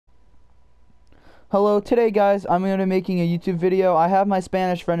Hello, today guys, I'm going to be making a YouTube video. I have my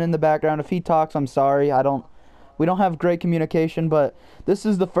Spanish friend in the background. If he talks, I'm sorry. We don't have great communication, but this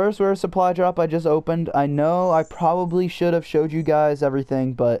is the first rare supply drop I just opened. I know I probably should have showed you guys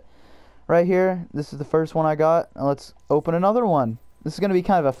everything, but right here, this is the first one I got. Now let's open another one. This is going to be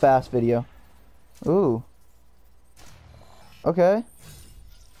kind of a fast video. Ooh. Okay.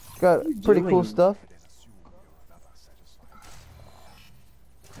 Got pretty cool stuff.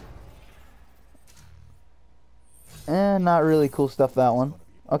 And not really cool stuff, that one.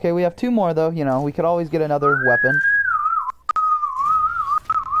 Okay, we have two more though, you know, we could always get another weapon.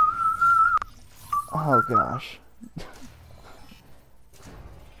 Oh gosh.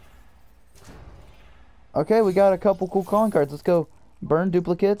 Okay, we got a couple cool calling cards. Let's go. Burn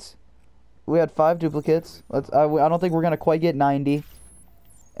duplicates. We had 5 duplicates. I don't think we're gonna quite get 90.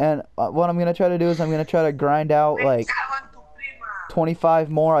 And what I'm gonna try to do is I'm gonna try to grind out like 25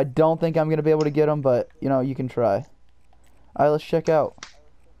 more. I don't think I'm gonna be able to get them, but you know, you can try. Alright, let's check out.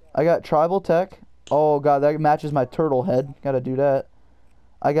 I got tribal tech. Oh god, that matches my turtle head. Gotta do that.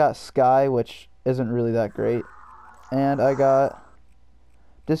 I got sky, which isn't really that great. And I got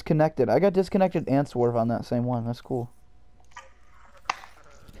disconnected. I got disconnected and swerve on that same one. That's cool.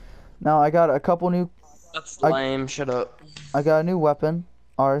 Now I got a couple new. That's lame. Shut up. I got a new weapon,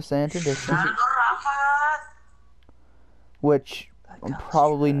 RSA interdiction, which I'm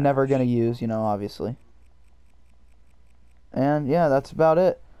probably never gonna use. You know, obviously. And yeah, that's about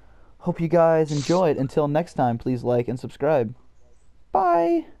it. Hope you guys enjoyed. Until next time, please like and subscribe.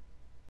 Bye.